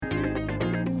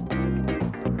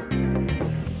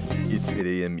It's 8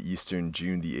 a.m. Eastern,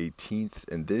 June the 18th,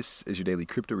 and this is your daily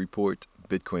crypto report.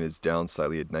 Bitcoin is down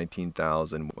slightly at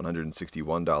 $19,161.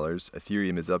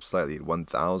 Ethereum is up slightly at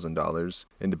 $1,000.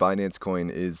 And the Binance Coin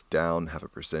is down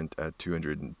 0.5% at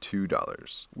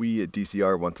 $202. We at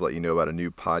DCR want to let you know about a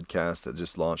new podcast that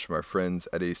just launched from our friends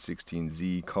at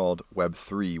A16Z called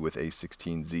Web3 with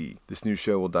A16Z. This new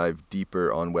show will dive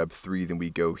deeper on Web3 than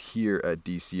we go here at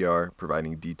DCR,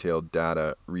 providing detailed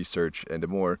data, research, and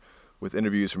more, with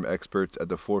interviews from experts at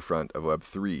the forefront of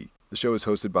Web3. The show is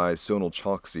hosted by Sonal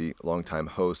Chokshi, longtime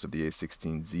host of the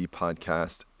A16Z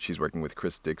podcast. She's working with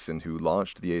Chris Dixon, who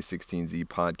launched the A16Z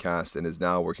podcast and is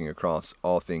now working across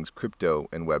all things crypto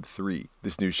and Web3.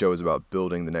 This new show is about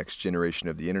building the next generation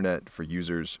of the internet for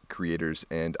users, creators,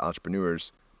 and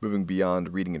entrepreneurs, moving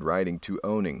beyond reading and writing to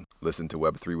owning. Listen to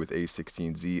Web3 with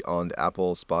A16Z on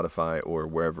Apple, Spotify, or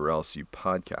wherever else you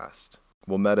podcast.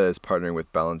 Well, Meta is partnering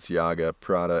with Balenciaga,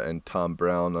 Prada, and Thom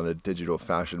Browne on a digital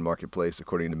fashion marketplace,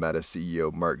 according to Meta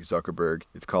CEO Mark Zuckerberg.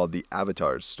 It's called the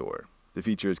Avatars Store. The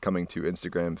feature is coming to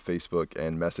Instagram, Facebook,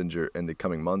 and Messenger in the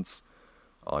coming months.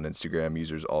 On Instagram,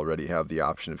 users already have the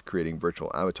option of creating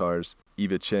virtual avatars.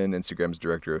 Eva Chen, Instagram's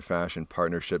director of fashion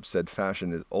partnerships, said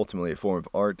fashion is ultimately a form of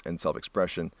art and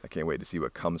self-expression. I can't wait to see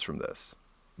what comes from this.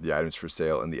 The items for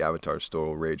sale in the Avatar Store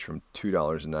will range from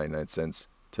 $2.99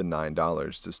 to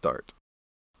 $9 to start.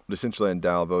 Decentraland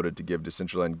DAO voted to give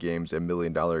Decentraland Games a $1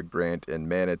 million grant and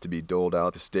MANA to be doled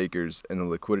out to stakers in the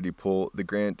liquidity pool. The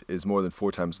grant is more than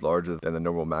 4 times larger than the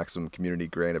normal maximum community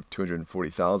grant of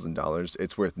 $240,000.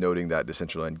 It's worth noting that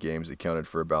Decentraland Games accounted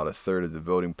for about a third of the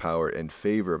voting power in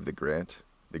favor of the grant.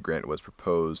 The grant was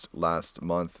proposed last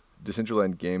month.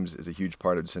 Decentraland Games is a huge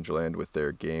part of Decentraland, with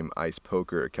their game Ice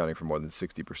Poker accounting for more than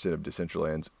 60% of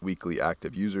Decentraland's weekly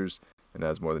active users, and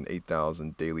has more than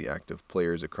 8,000 daily active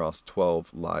players across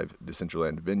 12 live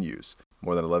Decentraland venues.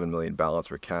 More than 11 million ballots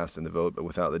were cast in the vote, but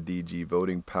without the DG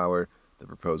voting power, the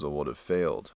proposal would have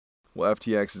failed. Well,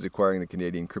 FTX is acquiring the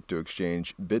Canadian crypto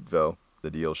exchange Bitvo. The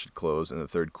deal should close in the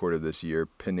third quarter of this year,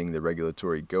 pending the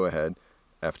regulatory go-ahead.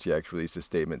 FTX released a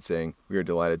statement saying, "We are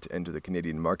delighted to enter the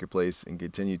Canadian marketplace and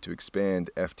continue to expand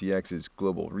FTX's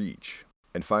global reach."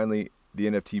 And finally, the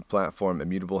NFT platform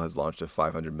Immutable has launched a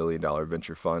 $500 million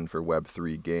venture fund for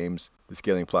Web3 games. The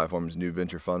scaling platform's new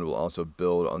venture fund will also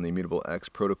build on the Immutable X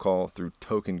protocol through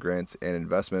token grants and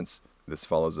investments. This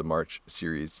follows the March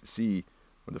Series C,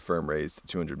 where the firm raised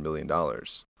 $200 million. Well,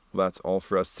 that's all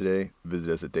for us today.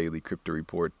 Visit us at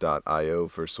dailycryptoreport.io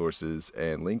for sources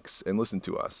and links, and listen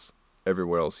to us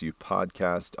everywhere else you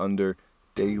podcast under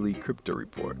Daily Crypto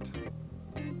Report.